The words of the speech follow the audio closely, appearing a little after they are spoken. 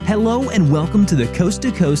Hello and welcome to the Coast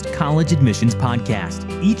to Coast College Admissions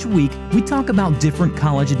Podcast. Each week, we talk about different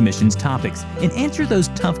college admissions topics and answer those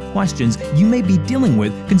tough questions you may be dealing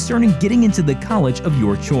with concerning getting into the college of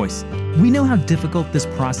your choice. We know how difficult this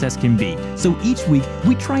process can be, so each week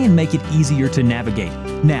we try and make it easier to navigate.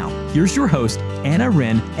 Now, here's your host, Anna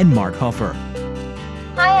Wren and Mark Hofer.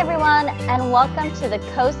 Hi, everyone, and welcome to the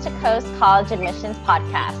Coast to Coast College Admissions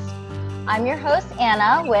Podcast. I'm your host,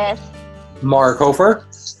 Anna, with Mark Hofer.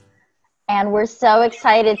 And we're so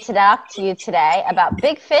excited to talk to you today about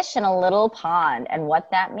big fish in a little pond and what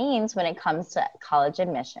that means when it comes to college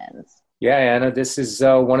admissions. Yeah, Anna, this is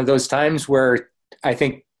one of those times where I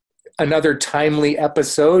think another timely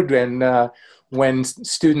episode and when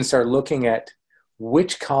students are looking at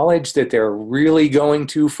which college that they're really going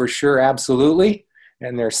to for sure, absolutely,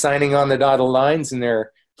 and they're signing on the dotted lines and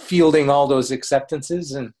they're fielding all those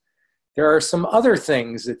acceptances, and there are some other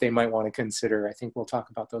things that they might want to consider. I think we'll talk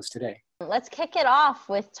about those today. Let's kick it off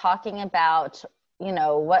with talking about,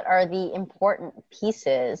 what are the important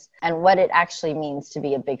pieces and what it actually means to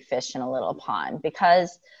be a big fish in a little pond.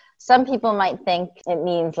 Because some people might think it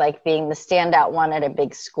means like being the standout one at a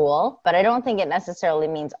big school, but I don't think it necessarily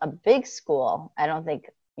means a big school. I don't think,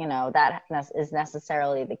 that is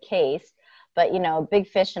necessarily the case. But, big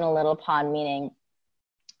fish in a little pond, meaning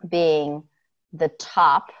being the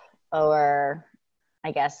top, or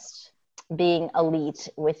I guess being elite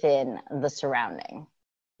within the surrounding,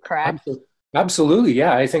 correct? Absolutely,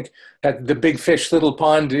 yeah. I think that the big fish, little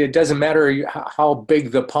pond, it doesn't matter how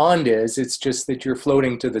big the pond is, it's just that you're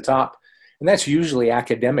floating to the top. And that's usually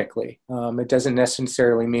academically. It doesn't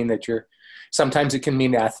necessarily mean that sometimes it can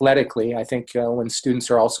mean athletically. I think when students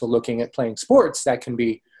are also looking at playing sports, that can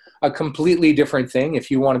be a completely different thing. If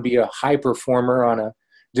you want to be a high performer on a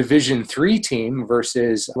Division III team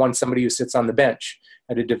versus somebody who sits on the bench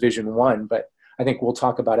at a Division I. But I think we'll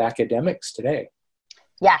talk about academics today.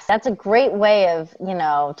 Yes, that's a great way of,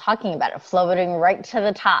 talking about it, floating right to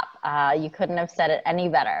the top. You couldn't have said it any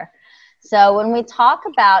better. So when we talk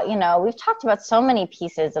about, we've talked about so many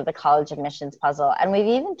pieces of the college admissions puzzle, and we've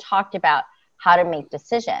even talked about how to make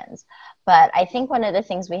decisions. But I think one of the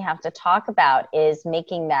things we have to talk about is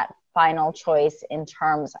making that final choice in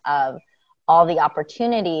terms of all the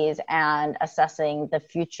opportunities and assessing the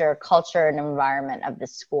future culture and environment of the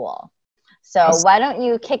school. So why don't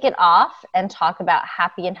you kick it off and talk about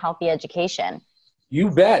happy and healthy education? You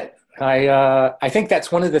bet. I think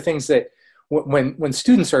that's one of the things that when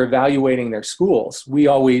students are evaluating their schools, we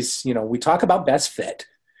always, we talk about best fit,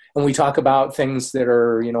 and we talk about things that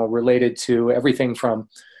are, related to everything from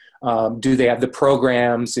do they have the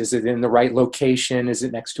programs? Is it in the right location? Is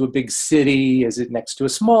it next to a big city? Is it next to a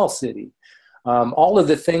small city? All of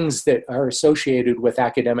the things that are associated with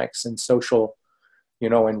academics and social,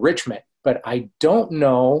 enrichment. But I don't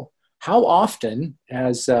know how often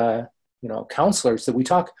as, counselors that we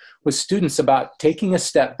talk with students about taking a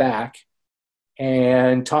step back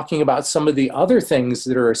and talking about some of the other things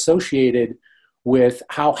that are associated with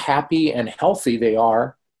how happy and healthy they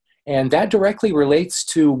are. And that directly relates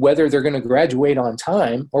to whether they're going to graduate on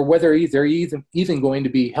time or whether they're even going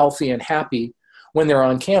to be healthy and happy when they're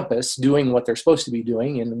on campus doing what they're supposed to be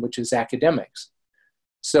doing, and which is academics.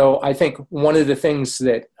 So I think one of the things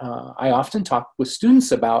that I often talk with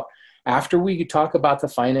students about after we talk about the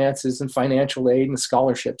finances and financial aid and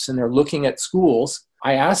scholarships, and they're looking at schools,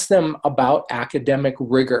 I ask them about academic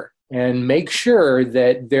rigor and make sure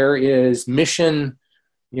that there is mission,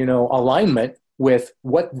 alignment with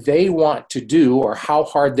what they want to do or how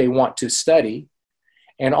hard they want to study,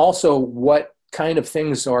 and also what kind of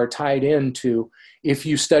things are tied into if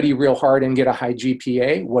you study real hard and get a high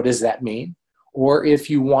GPA, what does that mean? Or if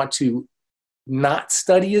you want to not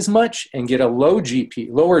study as much and get a lower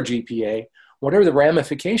GPA, what are the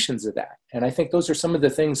ramifications of that? And I think those are some of the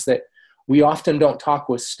things that we often don't talk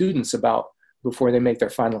with students about before they make their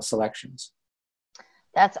final selections.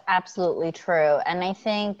 That's absolutely true. And I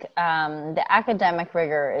think the academic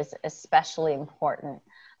rigor is especially important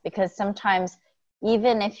because sometimes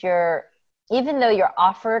even though you're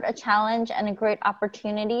offered a challenge and a great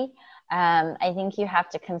opportunity, I think you have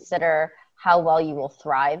to consider how well you will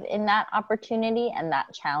thrive in that opportunity and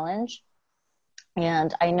that challenge.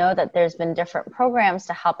 And I know that there's been different programs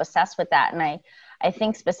to help assess with that. And I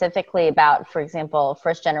think specifically about, for example,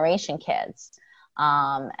 first generation kids.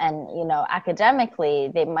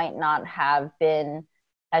 Academically, they might not have been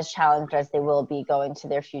as challenged as they will be going to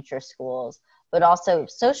their future schools, but also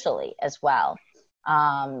socially as well.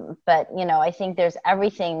 I think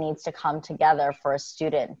everything needs to come together for a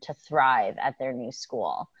student to thrive at their new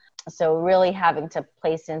school. So really having to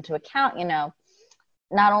place into account,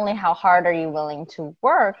 not only how hard are you willing to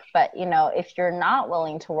work, but, you know, if you're not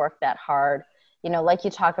willing to work that hard, you know, like you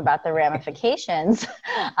talk about the ramifications,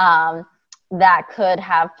 that could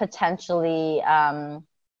have potentially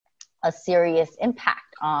a serious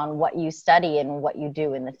impact on what you study and what you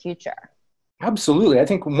do in the future. Absolutely. I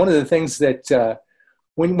think one of the things that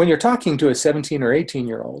when you're talking to a 17 or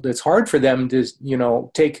 18-year-old, it's hard for them to, you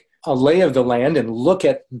know, take a lay of the land and look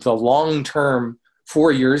at the long-term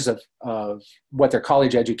 4 years of what their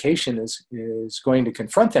college education is going to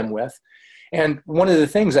confront them with. And one of the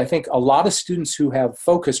things I think a lot of students who have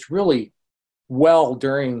focused really well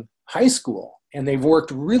during high school and they've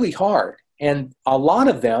worked really hard, and a lot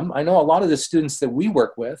of them, I know a lot of the students that we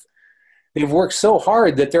work with, they've worked so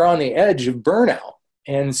hard that they're on the edge of burnout.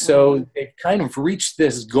 And so they've kind of reached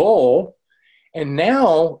this goal. And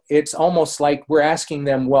now it's almost like we're asking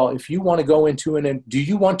them, well, if you want to go into do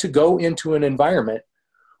you want to go into an environment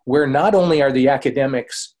where not only are the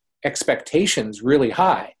academics expectations really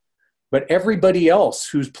high, but everybody else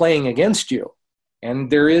who's playing against you, and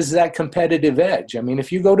there is that competitive edge. I mean,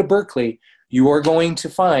 if you go to Berkeley, you are going to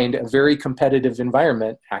find a very competitive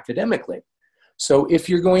environment academically. So if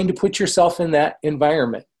you're going to put yourself in that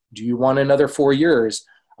environment, do you want another 4 years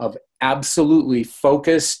of absolutely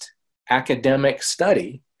focused academic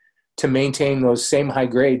study to maintain those same high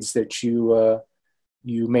grades that you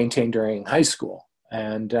maintained during high school?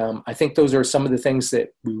 And I think those are some of the things that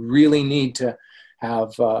we really need to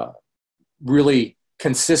have really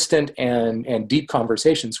consistent and deep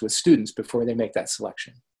conversations with students before they make that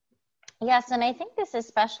selection. Yes, and I think this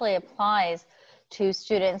especially applies to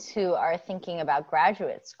students who are thinking about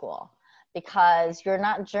graduate school, because your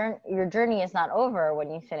journey is not over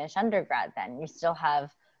when you finish undergrad. Then you still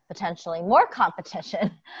have potentially more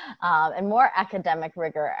competition and more academic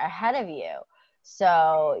rigor ahead of you.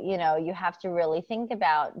 So, you know, you have to really think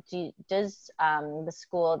about, does the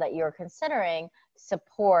school that you're considering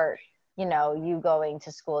support, you know, you going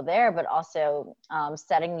to school there, but also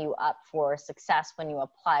setting you up for success when you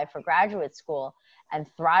apply for graduate school and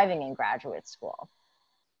thriving in graduate school.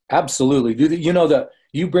 Absolutely. You know,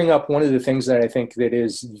 you bring up one of the things that I think that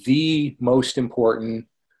is the most important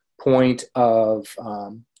point of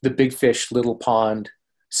the big fish, little pond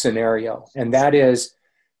scenario. And that is,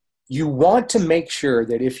 you want to make sure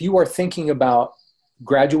that if you are thinking about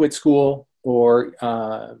graduate school or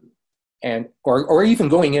even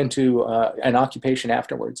going into an occupation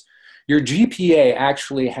afterwards, your GPA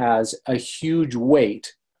actually has a huge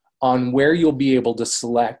weight on where you'll be able to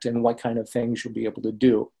select and what kind of things you'll be able to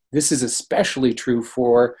do. This is especially true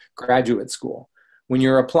for graduate school. When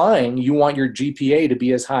you're applying, you want your GPA to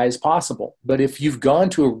be as high as possible. But if you've gone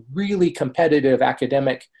to a really competitive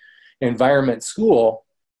academic environment school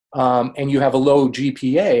and you have a low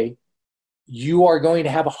GPA, you are going to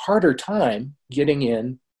have a harder time getting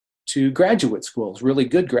in to graduate schools, really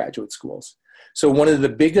good graduate schools. So one of the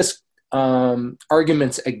biggest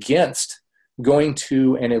arguments against going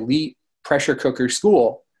to an elite pressure cooker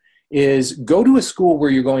school is go to a school where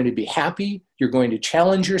you're going to be happy, you're going to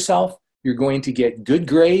challenge yourself, you're going to get good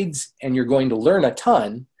grades, and you're going to learn a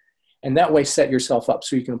ton, and that way set yourself up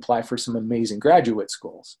so you can apply for some amazing graduate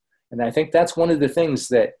schools. And I think that's one of the things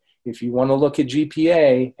that if you want to look at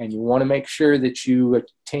GPA and you want to make sure that you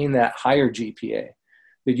attain that higher GPA,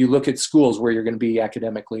 that you look at schools where you're going to be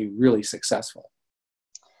academically really successful.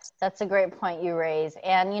 That's a great point you raise.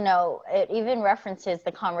 And, you know, it even references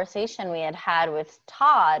the conversation we had with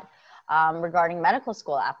Todd regarding medical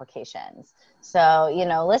school applications. So, you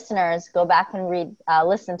know, listeners, go back and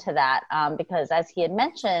listen to that because as he had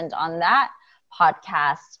mentioned on that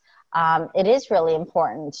podcast, it is really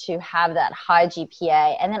important to have that high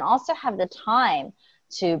GPA and then also have the time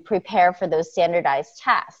to prepare for those standardized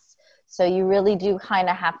tests. So you really do kind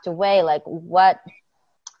of have to weigh like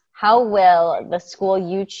how will the school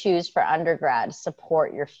you choose for undergrad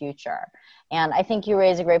support your future? And I think you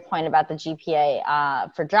raise a great point about the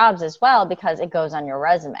GPA for jobs as well, because it goes on your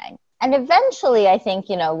resume. And eventually, I think,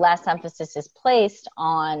 you know, less emphasis is placed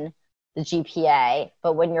on the GPA.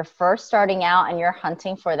 But when you're first starting out and you're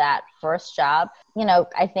hunting for that first job, you know,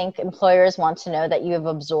 I think employers want to know that you have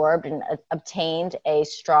absorbed and obtained a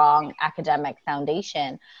strong academic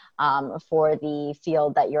foundation for the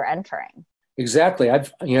field that you're entering. Exactly.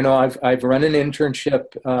 I've run an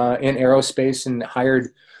internship in aerospace and hired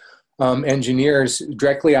engineers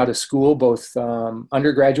directly out of school, both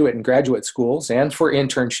undergraduate and graduate schools, and for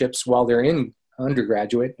internships while they're in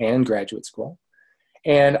undergraduate and graduate school.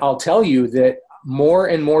 And I'll tell you that more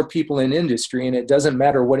and more people in industry, and it doesn't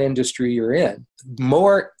matter what industry you're in,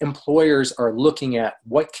 more employers are looking at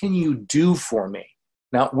what can you do for me?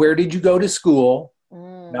 Not where did you go to school?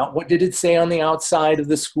 Not what did it say on the outside of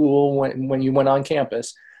the school when you went on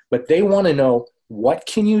campus, but they want to know, what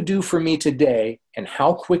can you do for me today, and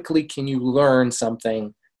how quickly can you learn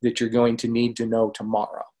something that you're going to need to know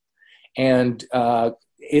tomorrow? And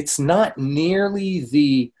it's not nearly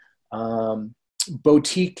the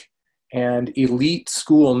boutique and elite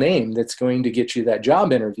school name that's going to get you that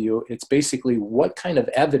job interview. It's basically, what kind of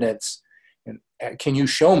evidence can you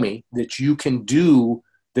show me that you can do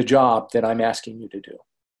the job that I'm asking you to do?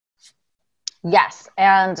 Yes.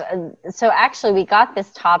 And so actually we got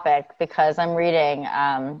this topic because I'm reading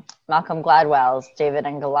Malcolm Gladwell's David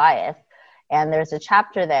and Goliath, and there's a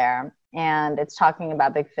chapter there, and it's talking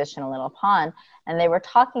about big fish in a little pond. And they were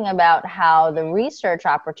talking about how the research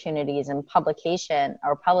opportunities in publication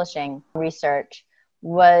or publishing research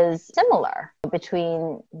was similar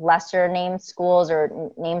between lesser named schools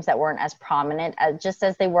or names that weren't as prominent just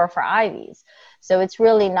as they were for Ivies. So it's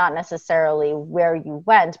really not necessarily where you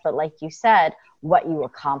went, but like you said, what you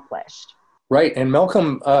accomplished. Right. And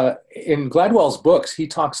Malcolm, in Gladwell's books, he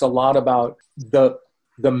talks a lot about the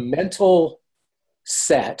mental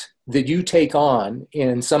set that you take on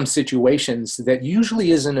in some situations that usually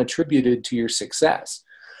isn't attributed to your success.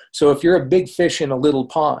 So if you're a big fish in a little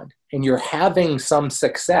pond and you're having some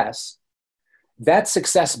success, that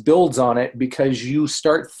success builds on it because you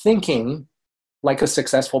start thinking like a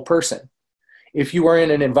successful person. If you are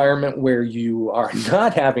in an environment where you are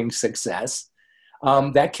not having success,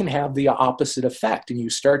 that can have the opposite effect, and you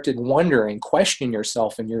start to wonder and question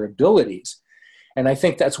yourself and your abilities. And I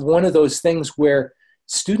think that's one of those things where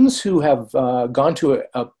students who have gone to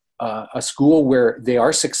a school where they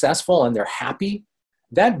are successful and they're happy,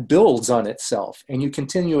 that builds on itself, and you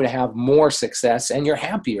continue to have more success and you're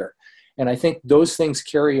happier. And I think those things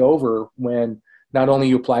carry over when not only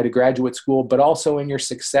you apply to graduate school, but also in your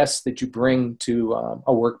success that you bring to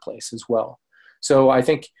a workplace as well. So I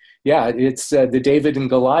think, yeah, it's the David and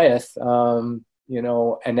Goliath,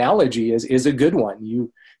 analogy is a good one.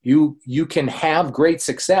 You can have great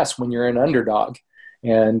success when you're an underdog.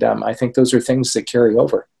 And I think those are things that carry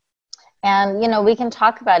over. And, we can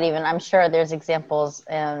talk about even, I'm sure there's examples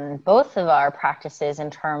in both of our practices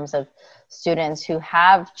in terms of students who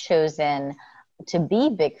have chosen to be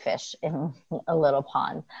big fish in a little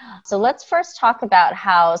pond. So let's first talk about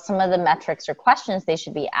how some of the metrics or questions they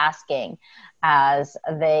should be asking as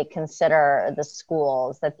they consider the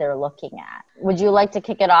schools that they're looking at. Would you like to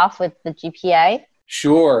kick it off with the GPA?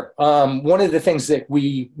 Sure. One of the things that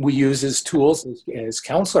we use as tools as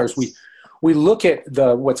counselors, we look at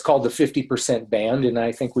what's called the 50% band, and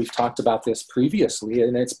I think we've talked about this previously,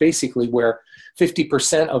 and it's basically where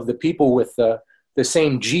 50% of the people with the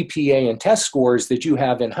same GPA and test scores that you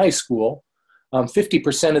have in high school,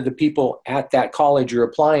 50% of the people at that college you're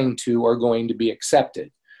applying to are going to be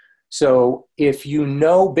accepted. So if you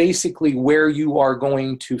know basically where you are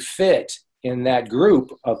going to fit in that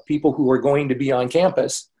group of people who are going to be on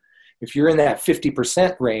campus, if you're in that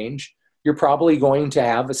 50% range, you're probably going to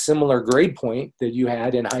have a similar grade point that you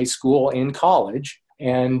had in high school, in college,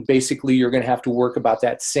 and basically you're going to have to work about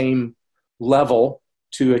that same level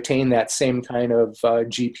to attain that same kind of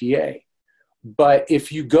GPA. But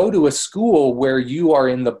if you go to a school where you are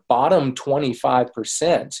in the bottom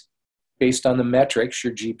 25%, based on the metrics,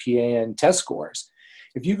 your GPA and test scores,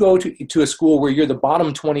 if you go to a school where you're the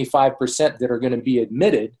bottom 25% that are going to be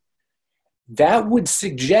admitted, that would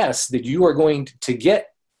suggest that you are going to get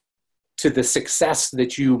to the success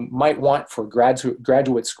that you might want for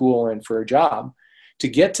graduate school and for a job. To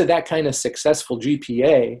get to that kind of successful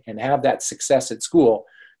GPA and have that success at school,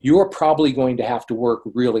 you're probably going to have to work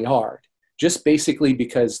really hard, just basically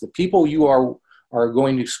because the people you are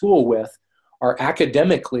going to school with are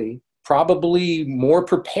academically probably more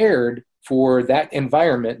prepared for that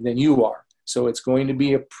environment than you are. So it's going to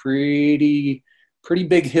be a pretty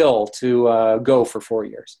big hill to go for 4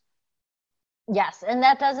 years. Yes, and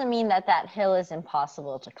that doesn't mean that hill is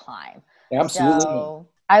impossible to climb. Absolutely. So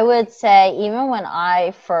I would say even when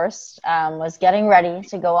I first was getting ready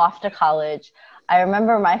to go off to college, I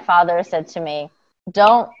remember my father said to me,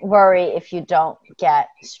 "Don't worry if you don't get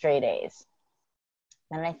straight A's."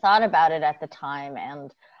 And I thought about it at the time,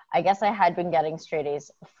 and I guess I had been getting straight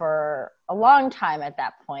A's for a long time at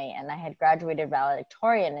that point, and I had graduated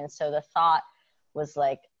valedictorian, and so the thought was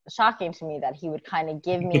like shocking to me that he would kind of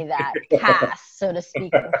give me that pass, so to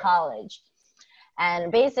speak, in college.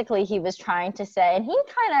 And basically he was trying to say, and he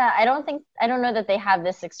kind of, I don't know that they have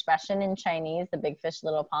this expression in Chinese, the big fish,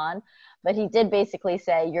 little pond, but he did basically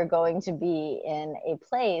say, you're going to be in a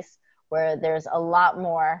place where there's a lot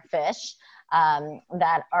more fish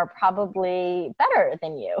that are probably better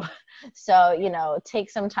than you. So, take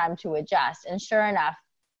some time to adjust. And sure enough,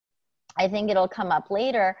 I think it'll come up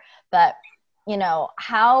later, but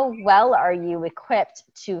how well are you equipped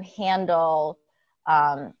to handle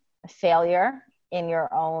failure in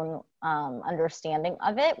your own understanding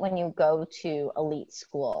of it when you go to elite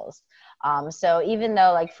schools? So even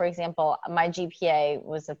though, like, for example, my GPA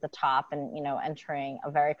was at the top and, entering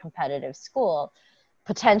a very competitive school,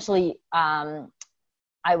 potentially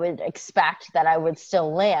I would expect that I would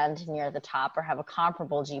still land near the top or have a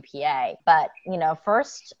comparable GPA. But,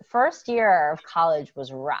 first year of college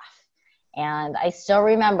was rough. And I still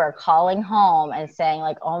remember calling home and saying,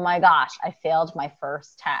 like, oh my gosh, I failed my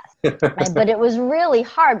first test. But it was really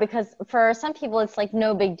hard because for some people, it's like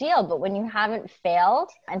no big deal. But when you haven't failed,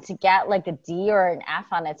 and to get like a D or an F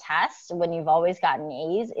on a test when you've always gotten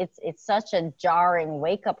A's, it's such a jarring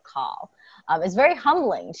wake-up call. It's very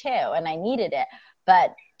humbling too, and I needed it.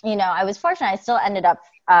 But, I was fortunate. I still ended up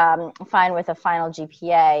fine with a final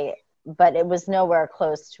GPA, but it was nowhere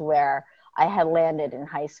close to where I had landed in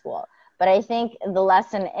high school. But I think the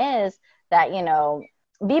lesson is that,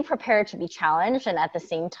 be prepared to be challenged. And at the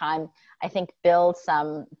same time, I think build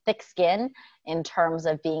some thick skin in terms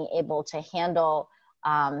of being able to handle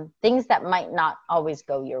things that might not always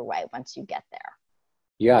go your way once you get there.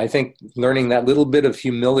 Yeah, I think learning that little bit of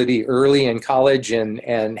humility early in college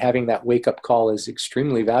and having that wake-up call is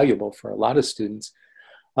extremely valuable for a lot of students.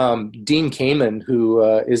 Dean Kamen, who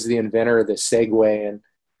is the inventor of the Segway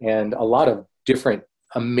and a lot of different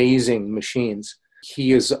amazing machines.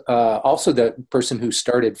 He is also the person who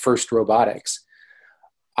started FIRST Robotics.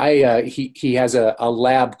 He has a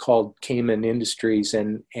lab called Kamen Industries,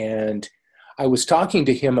 and I was talking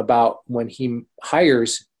to him about when he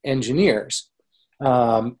hires engineers,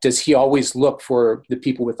 does he always look for the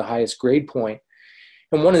people with the highest grade point?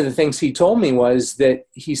 And one of the things he told me was that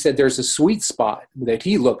he said there's a sweet spot that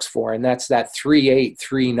he looks for, and that's that 3.8,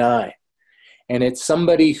 3.9. And it's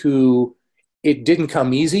somebody who, it didn't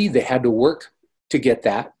come easy. They had to work to get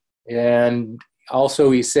that. And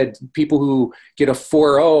also he said people who get a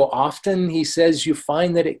 4.0, often he says you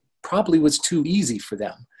find that it probably was too easy for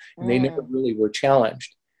them. And they never really were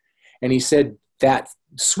challenged. And he said that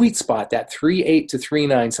sweet spot, that 3.8 to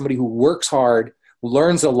 3.9, somebody who works hard,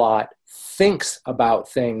 learns a lot, thinks about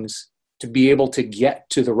things to be able to get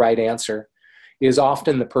to the right answer, is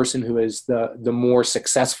often the person who is the more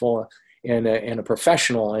successful in a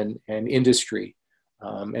professional and industry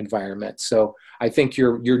environment. So I think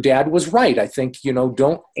your dad was right. I think,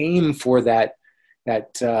 don't aim for that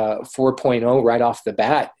 4.0 right off the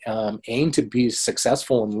bat. Aim to be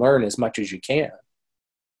successful and learn as much as you can.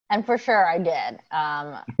 And for sure I did.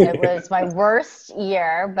 It was my worst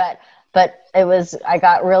year, but I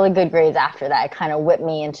got really good grades after that. It kind of whipped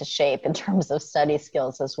me into shape in terms of study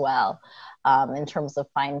skills as well, in terms of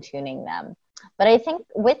fine tuning them. But I think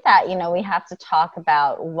with that, we have to talk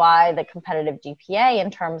about why the competitive GPA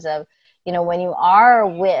in terms of, when you are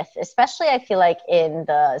especially I feel like in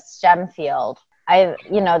the STEM field,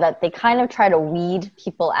 that they kind of try to weed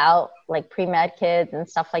people out, like pre-med kids and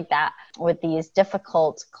stuff like that, with these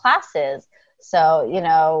difficult classes. So,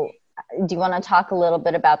 do you want to talk a little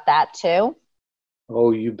bit about that too?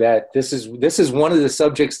 Oh, you bet. This is one of the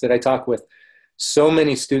subjects that I talk with so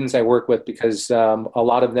many students I work with, because a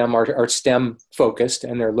lot of them are STEM focused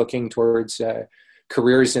and they're looking towards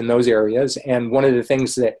careers in those areas. And one of the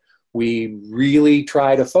things that we really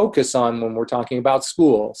try to focus on when we're talking about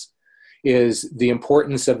schools is the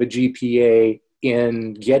importance of a GPA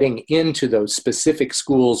in getting into those specific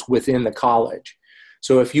schools within the college.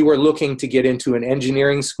 So if you are looking to get into an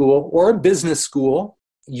engineering school or a business school,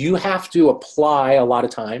 you have to apply a lot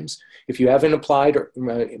of times. If you haven't applied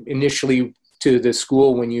initially to the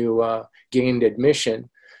school when you gained admission,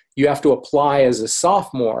 you have to apply as a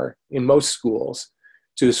sophomore in most schools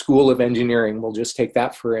to a school of engineering. We'll just take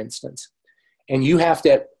that for instance. And you have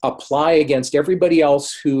to apply against everybody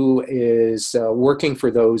else who is working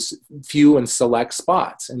for those few and select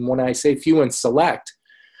spots. And when I say few and select,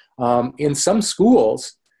 in some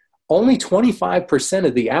schools, only 25%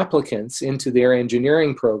 of the applicants into their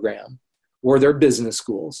engineering program or their business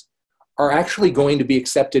schools are actually going to be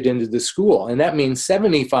accepted into the school. And that means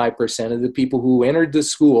 75% of the people who entered the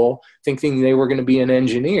school thinking they were going to be an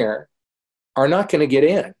engineer are not going to get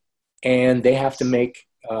in. And they have to make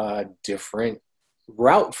a different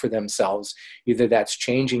route for themselves. Either that's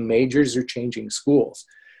changing majors or changing schools.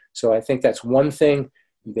 So I think that's one thing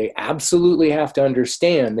they absolutely have to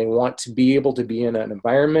understand. They want to be able to be in an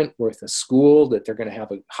environment with a school that they're going to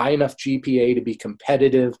have a high enough GPA to be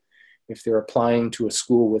competitive. if they're applying to a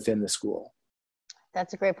school within the school.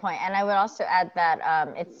 That's a great point. And I would also add that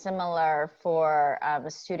it's similar for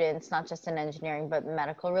students, not just in engineering, but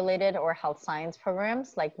medical related or health science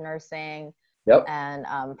programs like nursing. Yep. And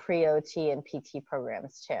pre-OT and PT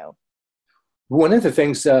programs too. One of the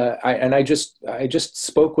things, I just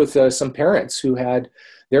spoke with some parents who had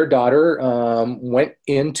their daughter went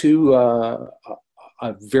into a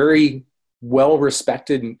very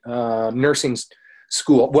well-respected nursing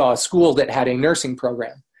school, well, a school that had a nursing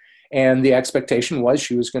program. And the expectation was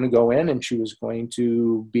she was going to go in and she was going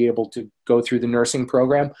to be able to go through the nursing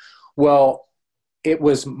program. Well, it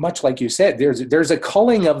was much like you said, there's a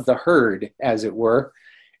culling of the herd, as it were.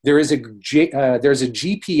 There's a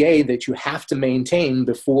GPA that you have to maintain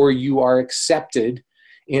before you are accepted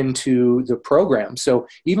into the program. So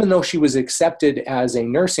even though she was accepted as a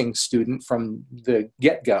nursing student from the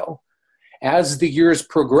get-go, as the years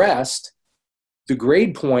progressed, the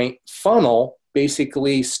grade point funnel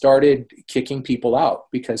basically started kicking people out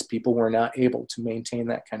because people were not able to maintain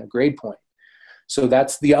that kind of grade point. So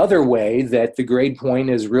that's the other way that the grade point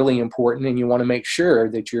is really important, and you want to make sure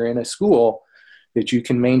that you're in a school that you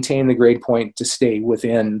can maintain the grade point to stay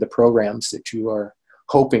within the programs that you are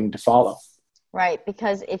hoping to follow. Right,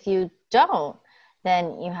 because if you don't,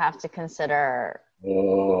 then you have to consider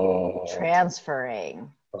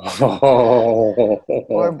transferring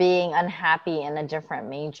or being unhappy in a different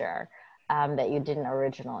major that you didn't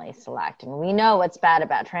originally select. And we know what's bad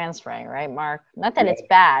about transferring, right, Mark? Not that it's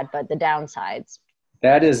bad, but the downsides.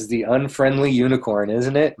 That is the unfriendly unicorn,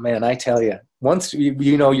 isn't it? Man, I tell you, once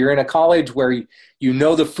you're in a college where you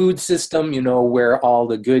know the food system, you know where all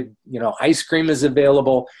the good, ice cream is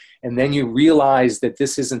available, and then you realize that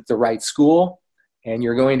this isn't the right school and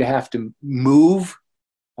you're going to have to move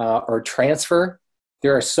or transfer.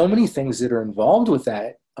 There are so many things that are involved with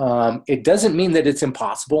that. It doesn't mean that it's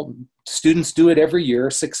impossible. Students do it every year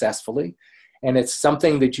successfully, and it's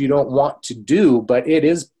something that you don't want to do, but it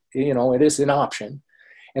is an option.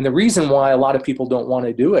 And the reason why a lot of people don't want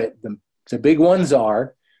to do it, the big ones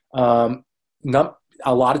are, not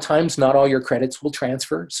a lot of times, not all your credits will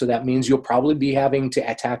transfer. So that means you'll probably be having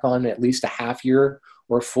to tack on at least a half year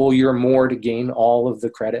or a full year more to gain all of the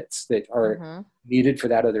credits that are needed for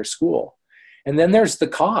that other school. And then there's the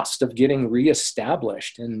cost of getting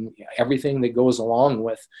reestablished and everything that goes along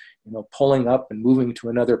with, pulling up and moving to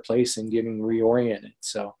another place and getting reoriented.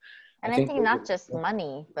 So, and I think not just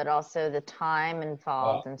money, but also the time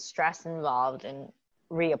involved and stress involved in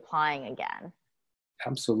reapplying again.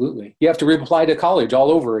 Absolutely. You have to reapply to college all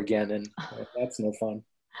over again, and that's no fun.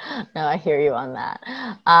 No, I hear you on that.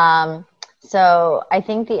 So I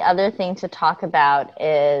think the other thing to talk about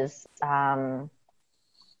is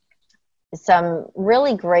some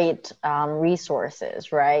really great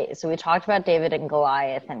resources, right? So we talked about David and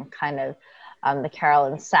Goliath and kind of the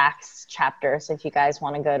Carolyn Sachs chapter. So if you guys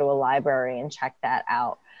want to go to a library and check that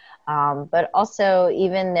out. But also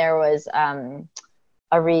even there was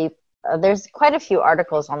there's quite a few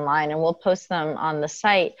articles online, and we'll post them on the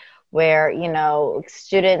site where,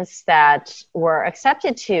 students that were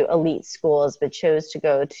accepted to elite schools but chose to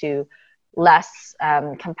go to less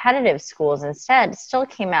competitive schools instead still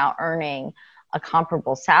came out earning a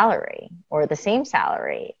comparable salary or the same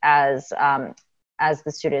salary as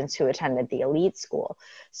the students who attended the elite school.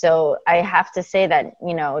 So I have to say that,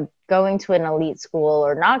 going to an elite school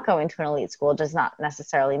or not going to an elite school does not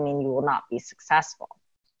necessarily mean you will not be successful.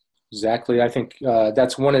 Exactly. I think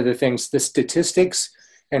that's one of the things. The statistics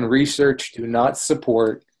and research do not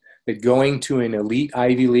support that going to an elite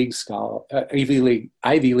Ivy League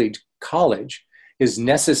college is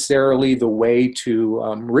necessarily the way to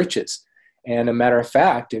riches. And a matter of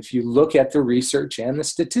fact, if you look at the research and the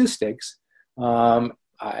statistics,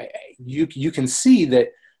 you can see that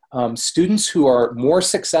students who are more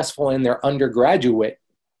successful in their undergraduate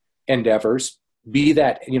endeavors, be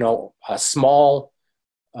that a small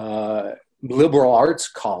liberal arts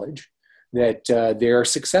college that they're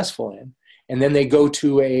successful in, and then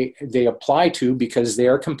they apply to because they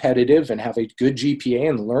are competitive and have a good GPA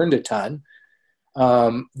and learned a ton.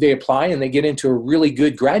 They apply and they get into a really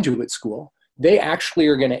good graduate school. They actually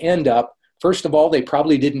are going to end up, first of all, they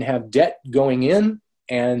probably didn't have debt going in,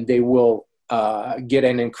 and they will get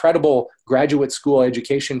an incredible graduate school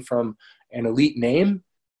education from an elite name.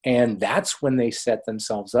 And that's when they set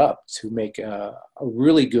themselves up to make a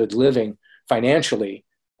really good living financially.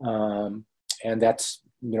 And that's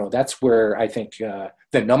where I think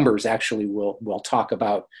the numbers actually will talk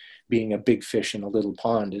about being a big fish in a little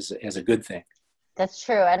pond as a good thing. That's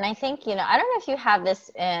true. And I think, I don't know if you have this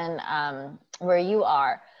in where you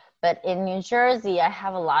are, But in New Jersey, I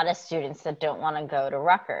have a lot of students that don't want to go to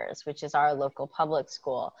Rutgers, which is our local public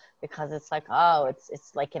school, because it's like, oh,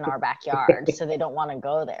 it's like in our backyard, so they don't want to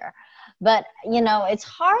go there. But, it's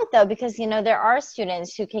hard though, because, there are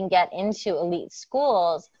students who can get into elite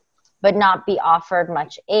schools but not be offered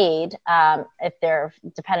much aid if they're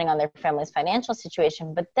depending on their family's financial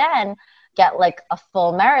situation, but then get like a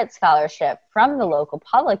full merit scholarship from the local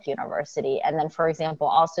public university. And then, for example,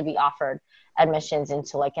 also be offered admissions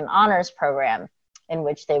into like an honors program in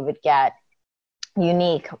which they would get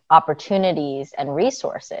unique opportunities and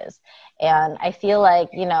resources. And I feel like,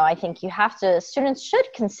 I think students should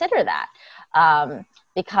consider that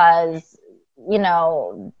because,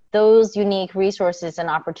 those unique resources and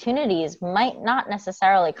opportunities might not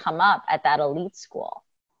necessarily come up at that elite school.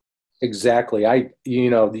 Exactly.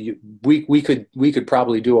 We could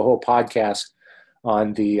probably do a whole podcast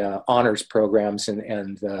on the honors programs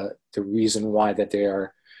and the reason why that they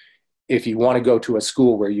are. If you want to go to a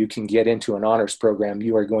school where you can get into an honors program,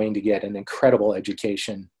 you are going to get an incredible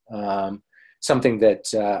education. Something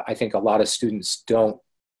that I think a lot of students don't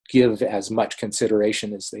give as much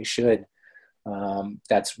consideration as they should.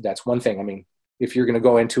 That's one thing. I mean, if you're going to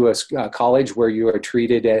go into a college where you are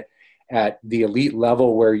treated at the elite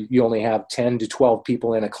level, where you only have 10 to 12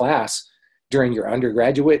 people in a class during your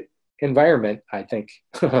undergraduate environment, I think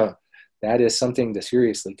that is something to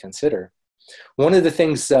seriously consider. One of the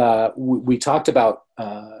things we talked about,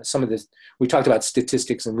 we talked about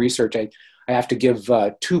statistics and research. I have to give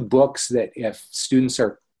 2 books that if students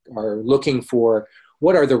are looking for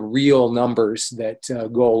what are the real numbers that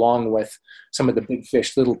go along with some of the big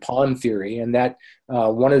fish, little pond theory. And that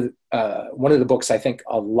one of the books I think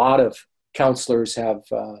a lot of counselors have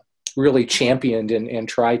really championed and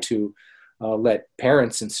try to let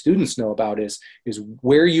parents and students know about is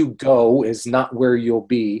Where You Go is Not Where You'll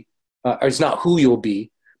Be, or It's Not Who You'll Be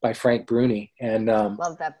by Frank Bruni. And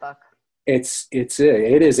love that book. It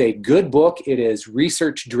is a good book. It is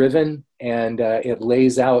research driven, and it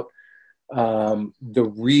lays out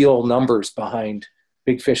the real numbers behind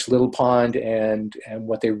big fish, little pond, and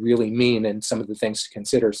what they really mean, and some of the things to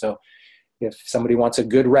consider. So if somebody wants a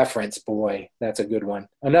good reference, boy, that's a good one.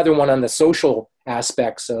 Another one on the social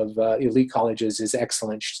aspects of elite colleges is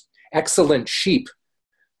Excellent Sheep.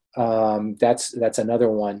 That's another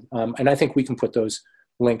one. And I think we can put those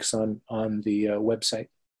links on the website.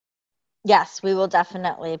 Yes, we will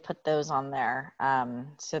definitely put those on there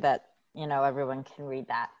so that, everyone can read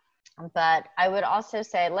that. But I would also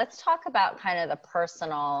say, let's talk about kind of the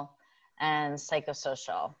personal and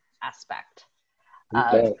psychosocial aspect.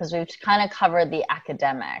 Because we've kind of covered the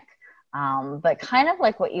academic, but kind of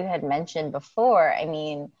like what you had mentioned before, I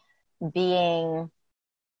mean,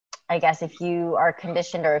 I guess if you are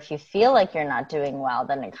conditioned or if you feel like you're not doing well,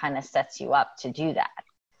 then it kind of sets you up to do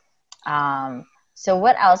that. So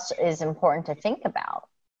what else is important to think about?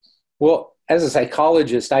 Well, as a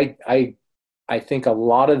psychologist, I think a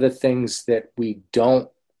lot of the things that we don't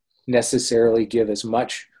necessarily give as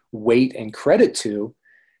much weight and credit to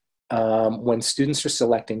when students are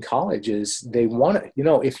selecting colleges, they want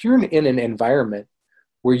to, if you're in an environment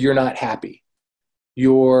where you're not happy,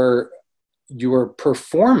 your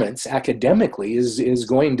performance academically is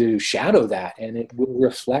going to shadow that, and it will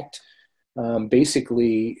reflect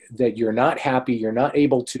basically that you're not happy, you're not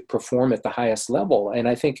able to perform at the highest level. And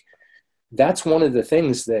I think that's one of the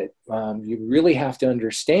things that you really have to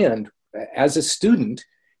understand as a student.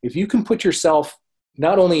 If you can put yourself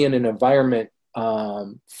not only in an environment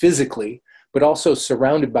physically, but also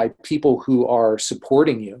surrounded by people who are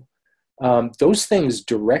supporting you, those things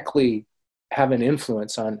directly have an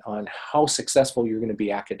influence on how successful you're going to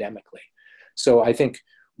be academically. So I think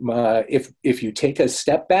if you take a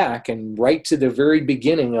step back and right to the very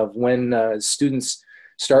beginning of when students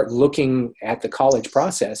start looking at the college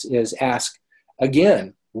process, is ask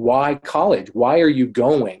again, why college? Why are you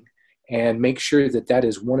going? And make sure that that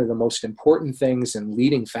is one of the most important things and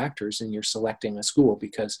leading factors in your selecting a school.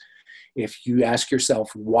 Because if you ask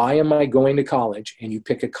yourself, why am I going to college? And you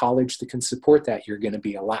pick a college that can support that, you're going to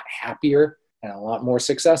be a lot happier and a lot more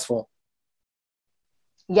successful.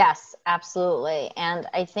 Yes, absolutely. And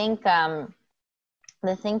I think the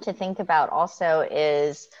thing to think about also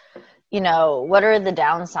is, what are the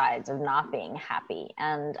downsides of not being happy?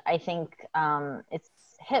 And I think it's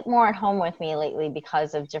hit more at home with me lately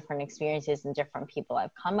because of different experiences and different people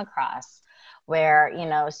I've come across where,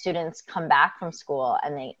 students come back from school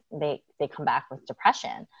and they come back with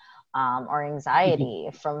depression or anxiety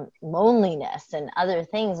from loneliness and other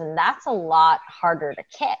things. And that's a lot harder to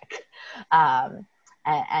kick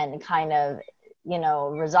and kind of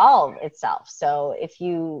resolve itself. So if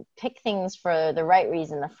you pick things for the right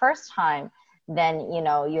reason the first time, then,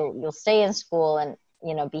 you'll stay in school and,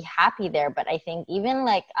 be happy there. But I think even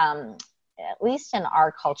like, at least in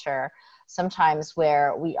our culture, sometimes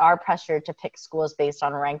where we are pressured to pick schools based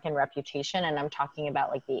on rank and reputation. And I'm talking about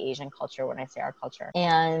like the Asian culture when I say our culture.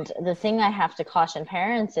 And the thing I have to caution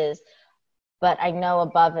parents is, but I know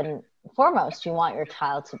above and foremost, you want your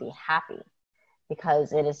child to be happy,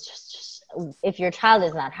 because it is just if your child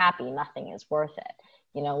is not happy, nothing is worth it.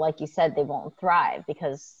 Like you said, they won't thrive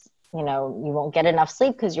because, you won't get enough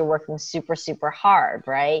sleep because you're working super, super hard,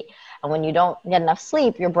 right? And when you don't get enough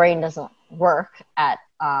sleep, your brain doesn't work at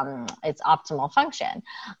its optimal function.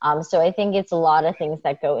 So I think it's a lot of things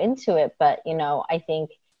that go into it. But, I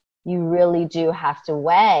think you really do have to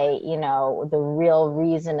weigh, the real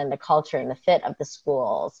reason and the culture and the fit of the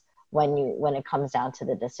schools when it comes down to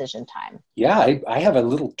the decision time. Yeah, I have a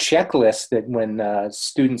little checklist that when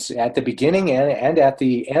students at the beginning and at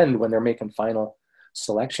the end, when they're making final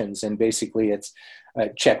selections, and basically it's a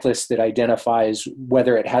checklist that identifies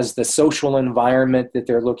whether it has the social environment that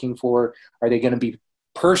they're looking for. Are they going to be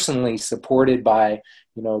personally supported by,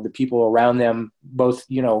 the people around them? Both,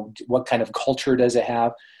 what kind of culture does it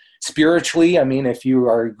have? Spiritually, I mean, if you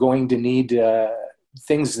are going to need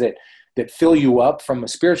things that fill you up from a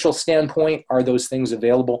spiritual standpoint, are those things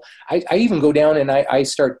available? I even go down and I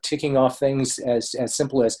start ticking off things as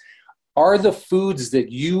simple as, are the foods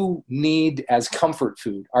that you need as comfort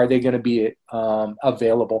food, are they going to be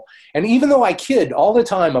available? And even though I kid all the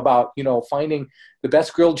time about, finding the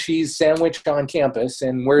best grilled cheese sandwich on campus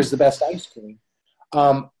and where's the best ice cream,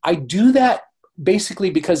 I do that basically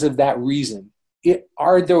because of that reason.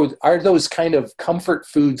 Are those kind of comfort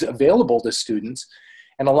foods available to students?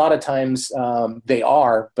 And a lot of times they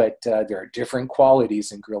are, but there are different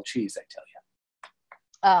qualities in grilled cheese, I tell you.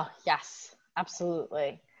 Oh, yes,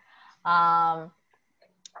 absolutely. So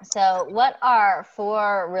what are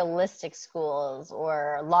 4 realistic schools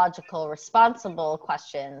or logical, responsible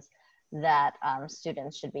questions that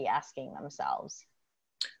students should be asking themselves?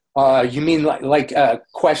 You mean like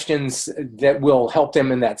questions that will help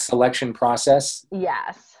them in that selection process?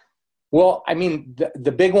 Yes. Well, I mean,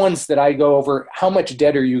 the big ones that I go over: how much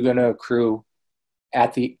debt are you going to accrue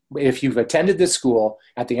if you've attended this school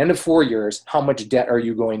at the end of 4 years? How much debt are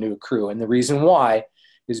you going to accrue? And the reason why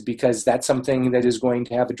is because that's something that is going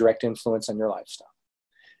to have a direct influence on your lifestyle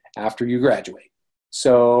after you graduate.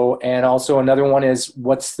 So, and also another one is,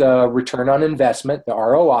 what's the return on investment, the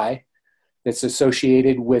ROI, that's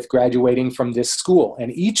associated with graduating from this school?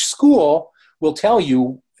 And each school will tell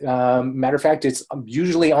you, matter of fact, it's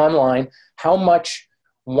usually online, how much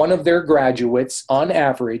one of their graduates on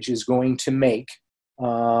average is going to make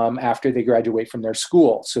after they graduate from their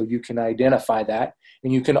school. So you can identify that.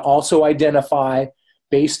 And you can also identify,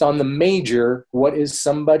 based on the major, what is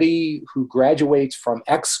somebody who graduates from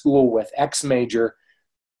X school with X major,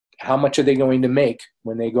 how much are they going to make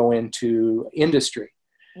when they go into industry?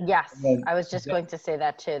 Yes, I was just going to say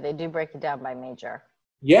that too. They do break it down by major.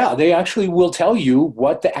 Yeah, they actually will tell you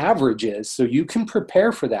what the average is, so you can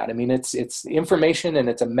prepare for that. I mean, it's information and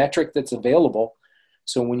it's a metric that's available.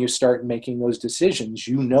 So when you start making those decisions,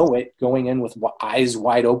 you know it going in with eyes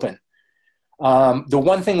wide open. The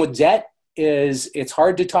one thing with debt is it's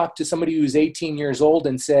hard to talk to somebody who's 18 years old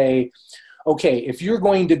and say, okay, if you're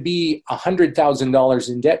going to be $100,000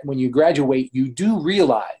 in debt when you graduate, you do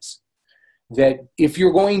realize that if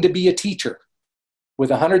you're going to be a teacher with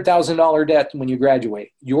 $100,000 debt when you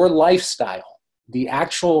graduate, your lifestyle, the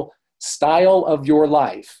actual style of your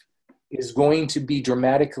life, is going to be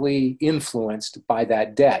dramatically influenced by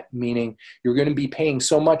that debt, meaning you're going to be paying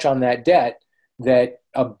so much on that debt that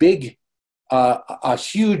a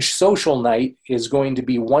huge social night is going to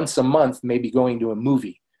be once a month, maybe going to a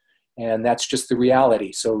movie. And that's just the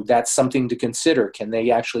reality. So that's something to consider. Can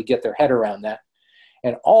they actually get their head around that?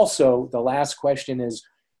 And also, the last question is,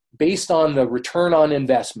 based on the return on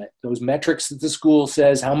investment, those metrics that the school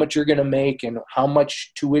says how much you're going to make and how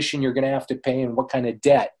much tuition you're going to have to pay and what kind of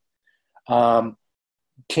debt,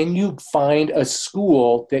 can you find a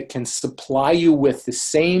school that can supply you with the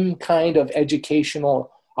same kind of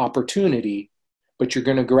educational opportunity, but you're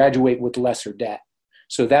going to graduate with lesser debt?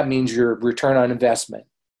 So that means your return on investment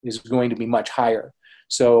is going to be much higher.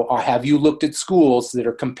 So have you looked at schools that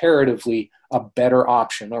are comparatively a better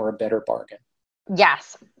option or a better bargain?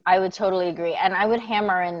 Yes, I would totally agree. And I would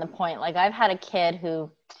hammer in the point, like I've had a kid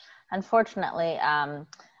who unfortunately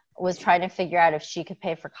was trying to figure out if she could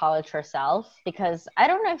pay for college herself, because I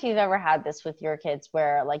don't know if you've ever had this with your kids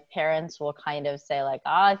where like parents will kind of say like,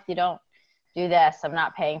 if you don't do this. I'm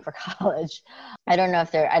not paying for college. I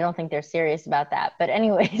don't think they're serious about that. But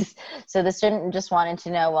anyways, so the student just wanted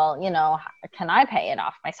to know, well, can I pay it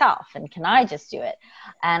off myself? And can I just do it?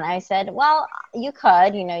 And I said, well, you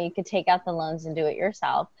could, you could take out the loans and do it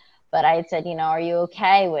yourself. But I had said, are you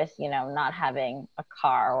okay with, not having a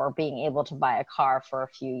car or being able to buy a car for a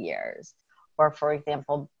few years? Or, for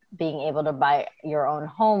example, being able to buy your own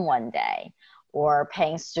home one day, or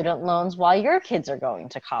paying student loans while your kids are going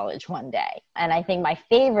to college one day. And I think my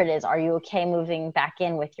favorite is, are you okay moving back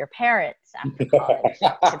in with your parents after college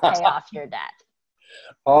to pay off your debt?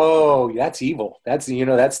 Oh, that's evil. That's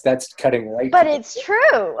cutting right. But it's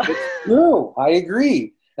true. It's true. I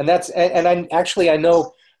agree. And I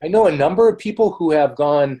know a number of people who have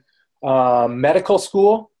gone medical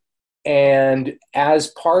school, and as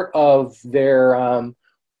part of their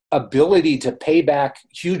ability to pay back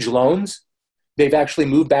huge loans, they've actually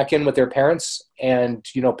moved back in with their parents and,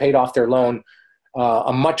 paid off their loan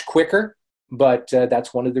a much quicker. But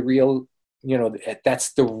that's one of the real,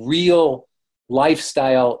 that's the real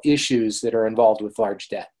lifestyle issues that are involved with large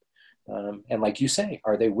debt. And like you say,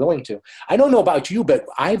 are they willing to? I don't know about you, but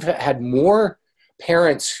I've had more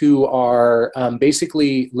parents who are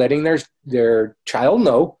basically letting their child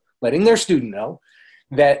know, letting their student know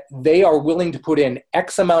that they are willing to put in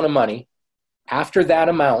X amount of money. After that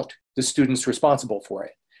amount, the student's responsible for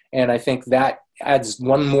it. And I think that adds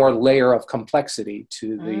one more layer of complexity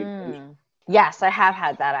to the Yes, I have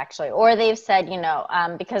had that actually. Or they've said,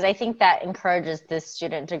 because I think that encourages this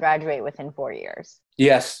student to graduate within 4 years.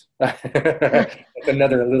 Yes.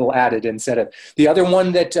 Another little added incentive. The other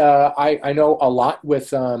one that I know a lot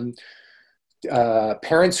with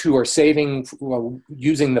parents who are saving,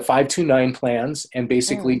 using the 529 plans and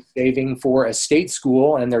basically saving for a state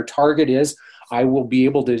school, and their target is, I will be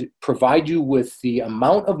able to provide you with the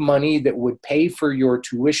amount of money that would pay for your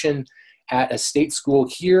tuition at a state school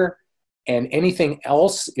here, and anything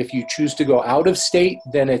else, if you choose to go out of state,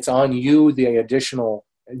 then it's on you, the additional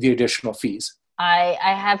fees. I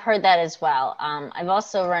have heard that as well. I've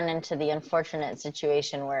also run into the unfortunate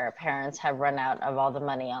situation where parents have run out of all the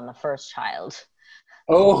money on the first child.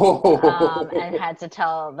 And had to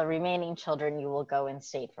tell the remaining children, you will go in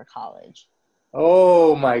state for college.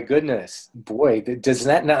 Oh my goodness, boy! Does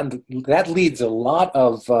that leads a lot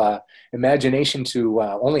of imagination to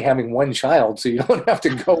only having one child, so you don't have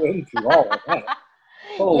to go into all of that.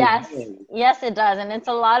 Oh, yes, it does, and it's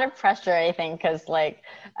a lot of pressure, I think, because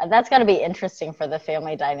that's got to be interesting for the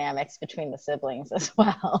family dynamics between the siblings as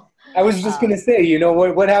well. I was just going to say,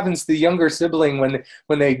 what happens to the younger sibling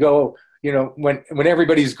when they go, when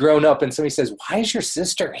everybody's grown up and somebody says, "Why does your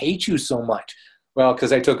sister hate you so much?" Well,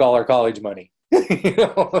 because I took all her college money.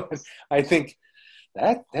 I think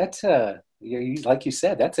that's like you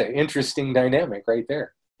said, that's an interesting dynamic right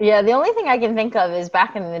there. Yeah, the only thing I can think of is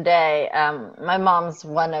back in the day, my mom's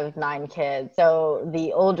one of 9 kids. So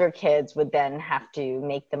the older kids would then have to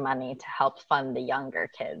make the money to help fund the younger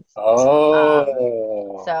kids.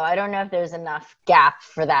 Oh. So I don't know if there's enough gap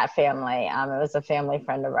for that family. It was a family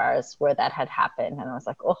friend of ours where that had happened. And I was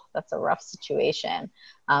like, oh, that's a rough situation.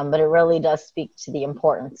 But it really does speak to the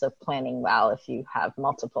importance of planning well if you have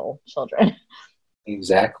multiple children.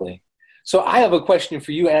 Exactly. So I have a question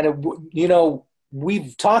for you, Anna.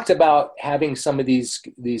 We've talked about having some of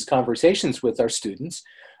these conversations with our students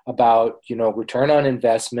about, return on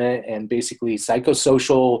investment and basically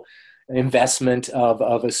psychosocial investment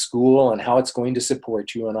of a school and how it's going to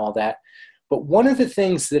support you and all that. But one of the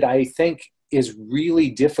things that I think is really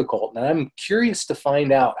difficult, and I'm curious to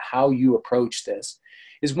find out how you approach this,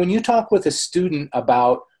 is when you talk with a student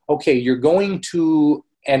about, okay, you're going to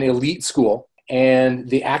an elite school and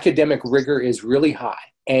the academic rigor is really high,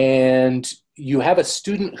 and you have a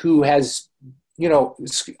student who has,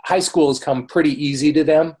 high school has come pretty easy to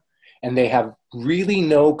them, and they have really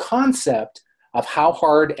no concept of how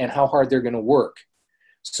hard they're going to work.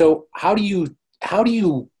 So how do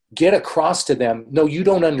you get across to them, no, you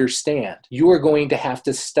don't understand. You are going to have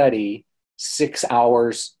to study 6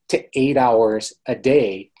 hours to 8 hours a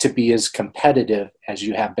day to be as competitive as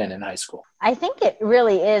you have been in high school? I think it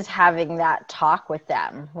really is having that talk with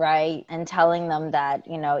them, right? And telling them that,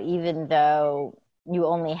 even though you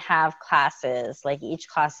only have classes, like each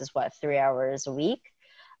class is 3 hours a week,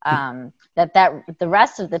 that the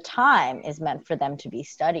rest of the time is meant for them to be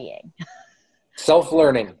studying.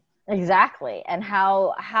 Self-learning. Exactly. And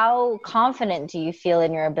how confident do you feel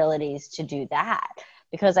in your abilities to do that?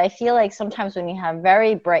 Because I feel like sometimes when you have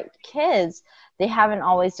very bright kids, they haven't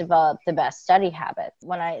always developed the best study habits.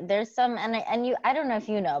 There's some, I don't know if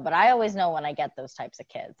you know, but I always know when I get those types of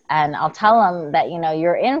kids, and I'll tell them that,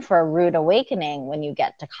 you're in for a rude awakening when you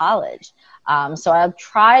get to college. So I'll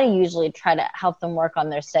usually try to help them work on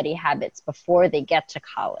their study habits before they get to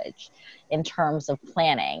college, in terms of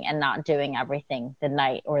planning and not doing everything the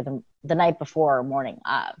night or the night before or morning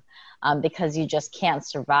of, because you just can't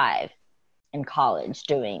survive in college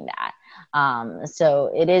doing that.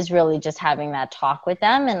 So it is really just having that talk with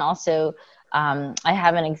them. And also, I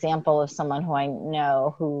have an example of someone who I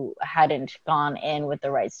know who hadn't gone in with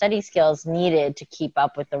the right study skills needed to keep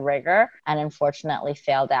up with the rigor, and unfortunately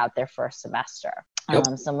failed out their first semester. Yep.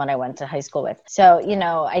 Someone I went to high school with. So,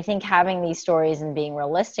 I think having these stories and being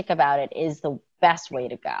realistic about it is the best way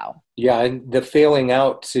to go. Yeah, and the failing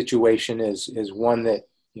out situation is one that,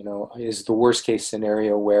 is the worst case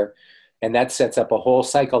scenario and that sets up a whole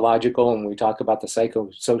psychological, and we talk about the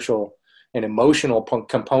psychosocial and emotional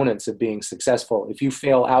components of being successful. If you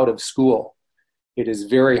fail out of school, it is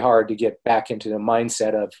very hard to get back into the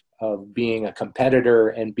mindset of being a competitor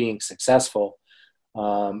and being successful,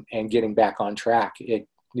 and getting back on track. It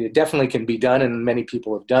definitely can be done, and many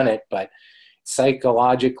people have done it, but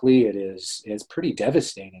psychologically it is pretty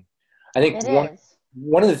devastating. I think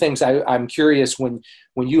one of the things I'm curious, when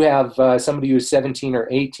you have somebody who's 17 or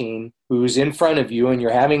 18 who's in front of you and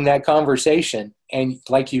you're having that conversation, and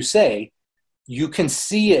like you say, you can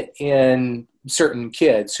see it in certain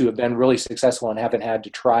kids who have been really successful and haven't had to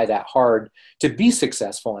try that hard to be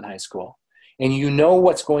successful in high school, and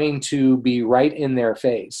what's going to be right in their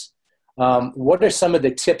face. What are some of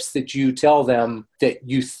the tips that you tell them that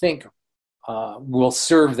you think will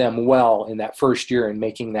serve them well in that first year in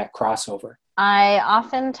making that crossover? I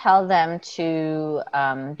often tell them to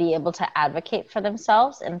be able to advocate for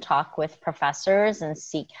themselves and talk with professors and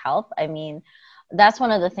seek help. I mean, that's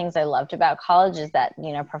one of the things I loved about college, is that,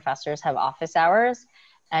 professors have office hours.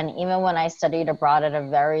 And even when I studied abroad at a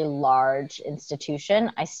very large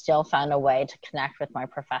institution, I still found a way to connect with my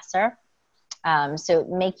professor. So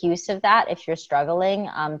make use of that if you're struggling.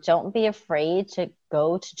 Don't be afraid to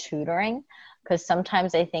go to tutoring, because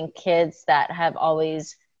sometimes I think kids that have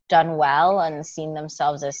always done well and seen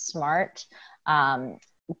themselves as smart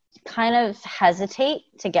kind of hesitate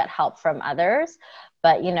to get help from others.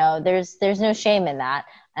 But, there's no shame in that.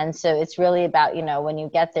 And so it's really about, when you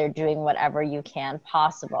get there, doing whatever you can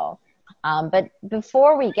possible. But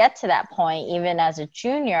before we get to that point, even as a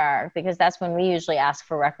junior, because that's when we usually ask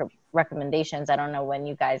for recommendations. I don't know when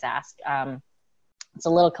you guys ask. It's a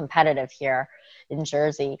little competitive here in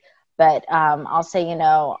Jersey. But I'll say,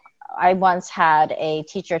 I once had a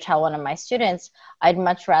teacher tell one of my students, I'd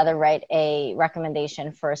much rather write a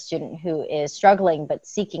recommendation for a student who is struggling but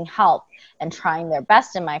seeking help and trying their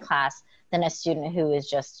best in my class than a student who is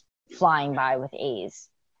just flying by with A's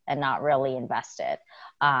and not really invested.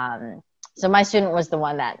 So my student was the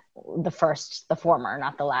former,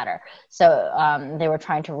 not the latter. So they were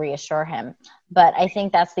trying to reassure him. But I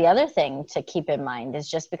think that's the other thing to keep in mind, is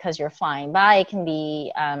just because you're flying by,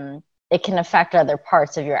 it can affect other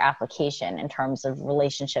parts of your application in terms of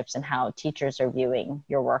relationships and how teachers are viewing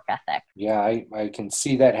your work ethic. Yeah, I can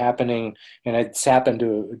see that happening. And it's happened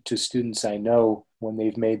to students I know when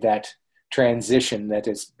they've made that transition, that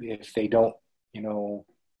is, if they don't,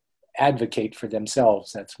 advocate for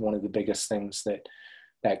themselves, that's one of the biggest things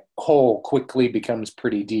that hole quickly becomes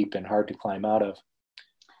pretty deep and hard to climb out of.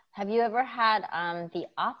 Have you ever had the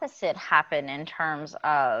opposite happen in terms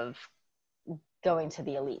of going to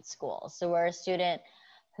the elite school? So we're a student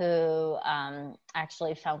who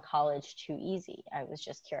actually found college too easy. I was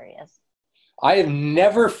just curious. I have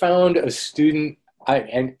never found a student,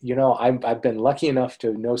 I've been lucky enough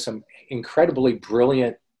to know some incredibly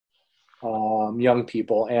brilliant young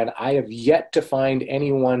people, and I have yet to find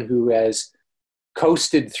anyone who has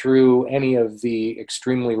coasted through any of the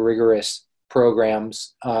extremely rigorous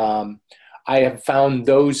programs. I have found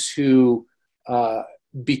those who,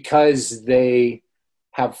 because they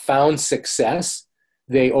have found success,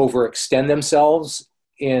 they overextend themselves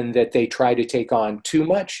in that they try to take on too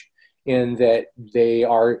much, in that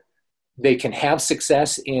they can have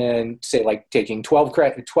success in, say, like taking 12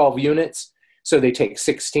 units. So they take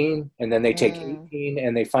 16 and then they take 18,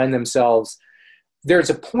 and they find themselves,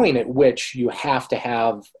 there's a point at which you have to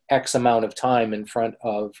have X amount of time in front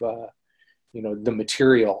of, the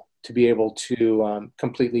material to be able to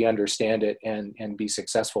completely understand it and be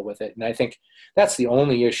successful with it. And I think that's the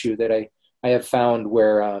only issue that I have found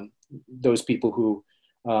where those people who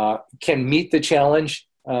can meet the challenge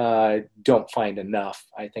don't find enough.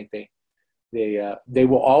 I think they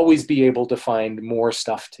will always be able to find more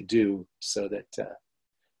stuff to do, so that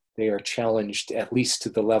they are challenged at least to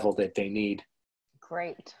the level that they need.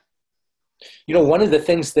 Great. One of the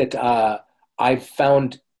things that I've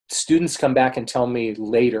found students come back and tell me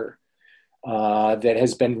later that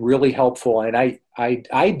has been really helpful, and I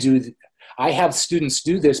have students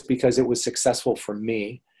do this because it was successful for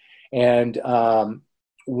me. And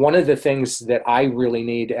one of the things that I really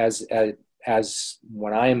need as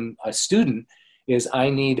when I'm a student is I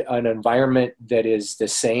need an environment that is the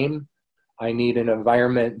same. I need an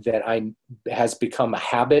environment that has become a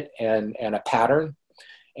habit and a pattern.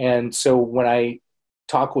 And so when I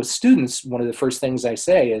talk with students, one of the first things I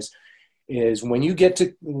say is when you get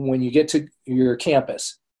to your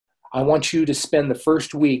campus, I want you to spend the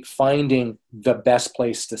first week finding the best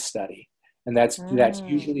place to study. And that's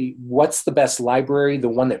usually what's the best library, the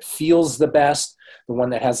one that feels the best, the one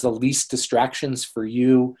that has the least distractions for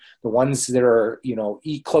you, the ones that are,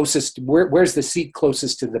 eat closest, where's the seat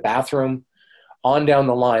closest to the bathroom, on down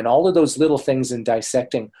the line, all of those little things in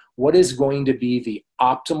dissecting what is going to be the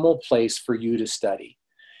optimal place for you to study.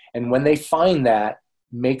 And when they find that,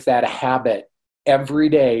 make that a habit every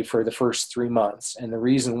day for the first 3 months. And the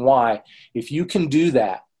reason why, if you can do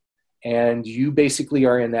that, and you basically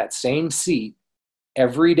are in that same seat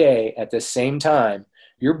every day at the same time,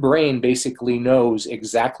 your brain basically knows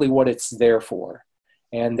exactly what it's there for.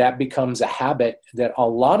 And that becomes a habit that a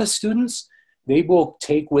lot of students, they will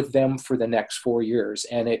take with them for the next 4 years.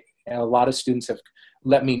 And a lot of students have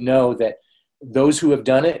let me know that those who have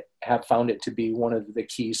done it have found it to be one of the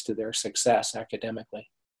keys to their success academically.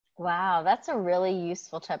 Wow, that's a really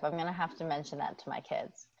useful tip. I'm going to have to mention that to my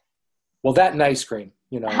kids. Well, that and ice cream,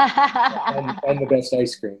 and the best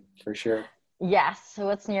ice cream for sure. Yes. So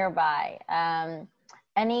what's nearby?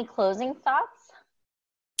 Any closing thoughts?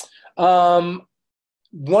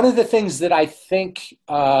 One of the things that I think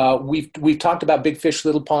we've talked about big fish,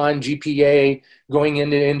 little pond, GPA, going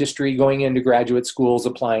into industry, going into graduate schools,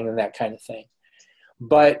 applying and that kind of thing.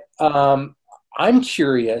 But I'm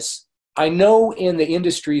curious. I know in the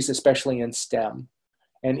industries, especially in STEM,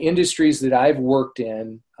 and industries that I've worked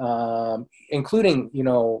in, including,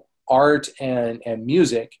 art and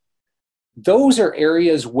music, those are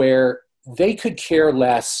areas where they could care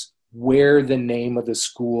less where the name of the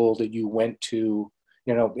school that you went to,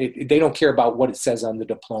 they don't care about what it says on the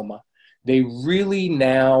diploma. They really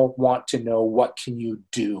now want to know, what can you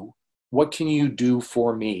do? What can you do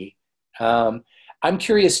for me? I'm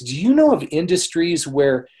curious, do you know of industries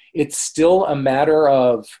where it's still a matter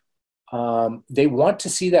of they want to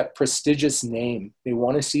see that prestigious name. They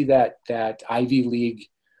want to see that Ivy League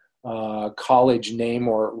college name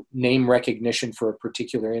or name recognition for a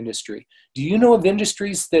particular industry. Do you know of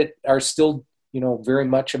industries that are still, very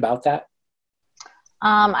much about that?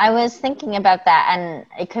 I was thinking about that, and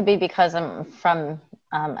it could be because I'm from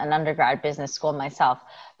an undergrad business school myself.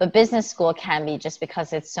 But business school can be just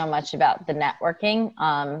because it's so much about the networking.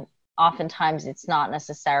 Oftentimes, it's not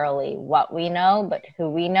necessarily what we know, but who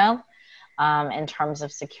we know. In terms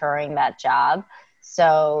of securing that job.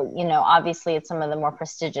 So, obviously at some of the more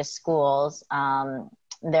prestigious schools,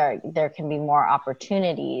 there can be more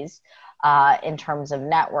opportunities in terms of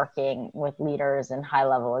networking with leaders and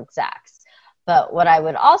high-level execs. But what I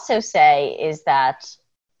would also say is that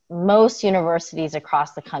most universities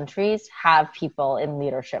across the countries have people in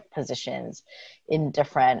leadership positions in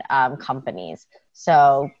different companies.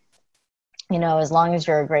 So, as long as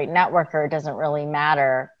you're a great networker, it doesn't really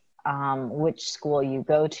matter which school you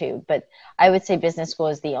go to. But I would say business school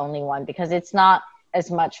is the only one because it's not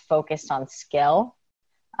as much focused on skill,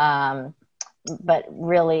 but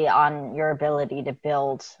really on your ability to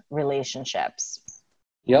build relationships.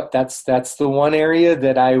 Yep, that's the one area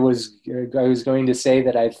that I was going to say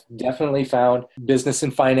that I've definitely found. Business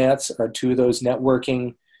and finance are two of those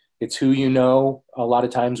networking. It's who you know a lot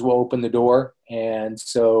of times will open the door. And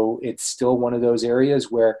so it's still one of those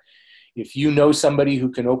areas where if you know somebody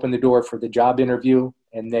who can open the door for the job interview,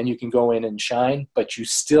 and then you can go in and shine, but you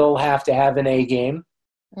still have to have an A game.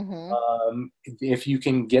 Mm-hmm. If you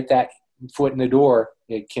can get that foot in the door,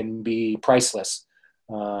 it can be priceless.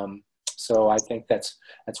 So I think that's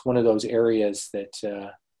one of those areas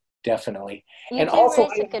that definitely. You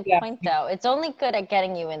raise a good point, though. It's only good at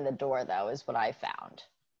getting you in the door, though, is what I found.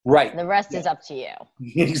 Right. The rest is up to you.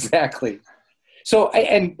 Exactly. So,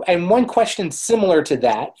 and one question similar to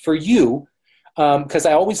that for you, because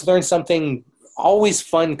I always learn something always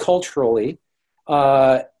fun culturally.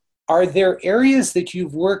 Are there areas that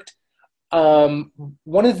you've worked?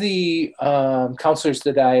 One of the counselors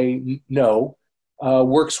that I know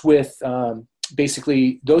works with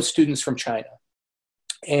basically those students from China.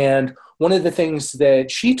 And one of the things that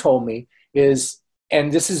she told me is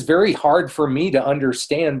and this is very hard for me to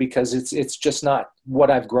understand because it's just not what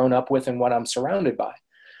I've grown up with and what I'm surrounded by.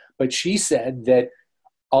 But she said that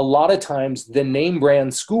a lot of times the name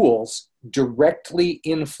brand schools directly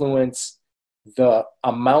influence the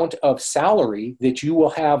amount of salary that you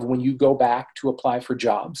will have when you go back to apply for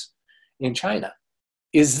jobs in China.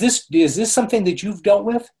 Is this something that you've dealt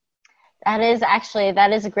with? That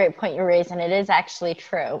is a great point you raised, and it is actually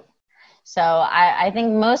true. So I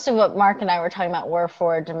think most of what Mark and I were talking about were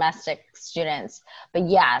for domestic students. But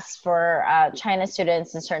yes, for China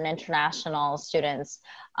students and certain international students,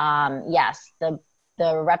 yes, the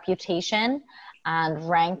reputation and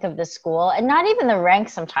rank of the school, and not even the rank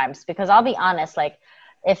sometimes, because I'll be honest, like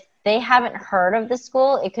if they haven't heard of the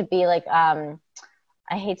school, it could be like, I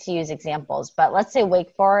hate to use examples, but let's say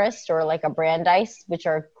Wake Forest or like a Brandeis, which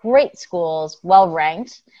are great schools, well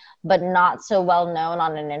ranked, but not so well known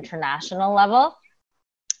on an international level,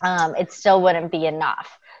 it still wouldn't be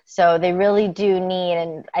enough. So they really do need,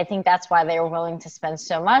 and I think that's why they were willing to spend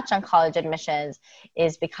so much on college admissions,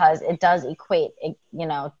 is because it does equate,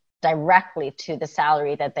 directly to the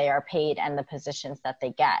salary that they are paid and the positions that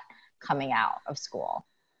they get coming out of school.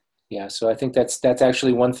 Yeah, so I think that's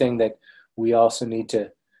actually one thing that we also need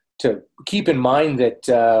to keep in mind,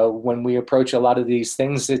 that when we approach a lot of these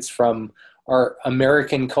things, it's from our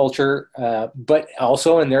American culture, but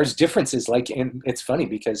also, and there's differences. It's funny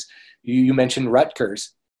because you mentioned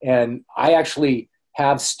Rutgers, and I actually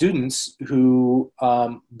have students who,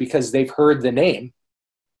 because they've heard the name,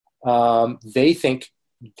 they think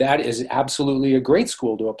that is absolutely a great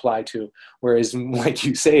school to apply to. Whereas, like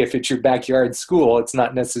you say, if it's your backyard school, it's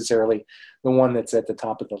not necessarily the one that's at the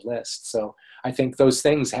top of the list. So I think those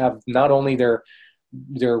things have not only their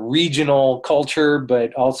regional culture,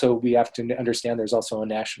 but also we have to understand there's also a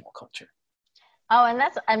national culture. Oh,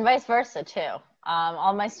 and vice versa too.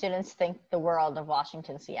 All my students think the world of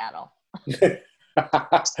Washington, Seattle.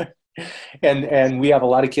 and we have a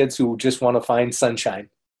lot of kids who just want to find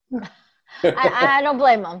sunshine. I don't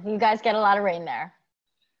blame them. You guys get a lot of rain there.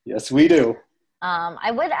 Yes, we do. I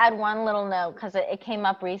would add one little note, because it came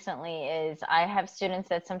up recently, is I have students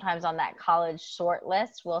that sometimes on that college short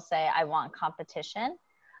list will say, I want competition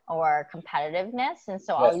or competitiveness. And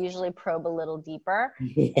so I'll usually probe a little deeper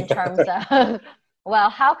in terms of, well,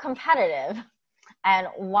 how competitive and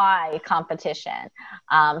why competition?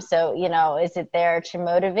 So, is it there to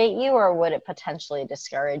motivate you, or would it potentially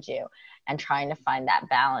discourage you? And trying to find that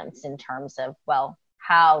balance in terms of, well,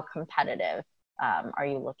 how competitive are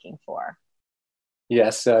you looking for?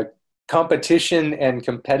 Yes, competition and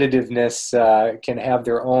competitiveness can have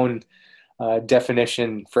their own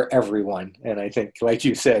definition for everyone. And I think, like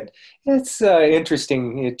you said, it's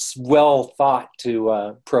interesting. It's well thought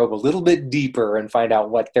to probe a little bit deeper and find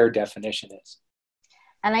out what their definition is.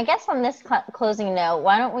 And I guess on this closing note,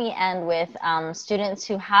 why don't we end with students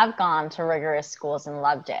who have gone to rigorous schools and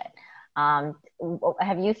loved it?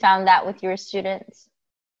 Have you found that with your students?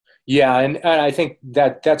 Yeah, and I think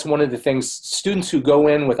that's one of the things. Students who go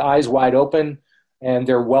in with eyes wide open and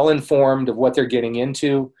they're well informed of what they're getting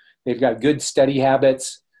into, they've got good study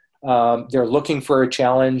habits, they're looking for a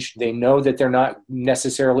challenge, they know that they're not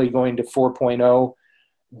necessarily going to 4.0,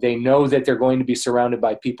 they know that they're going to be surrounded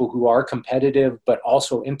by people who are competitive but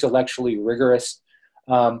also intellectually rigorous.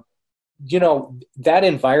 That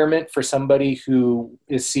environment for somebody who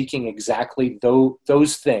is seeking exactly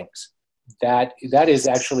those things, that is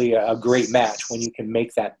actually a great match when you can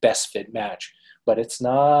make that best fit match. But it's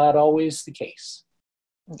not always the case.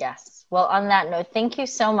 Yes. Well, on that note, thank you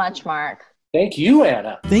so much, Mark. Thank you,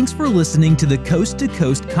 Anna. Thanks for listening to the Coast to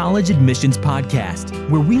Coast College Admissions Podcast,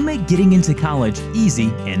 where we make getting into college easy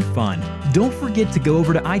and fun. Don't forget to go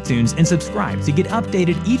over to iTunes and subscribe to get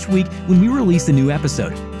updated each week when we release a new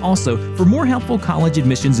episode. Also, for more helpful college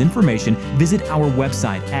admissions information, visit our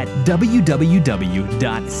website at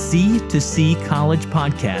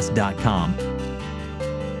www.c2ccollegepodcast.com.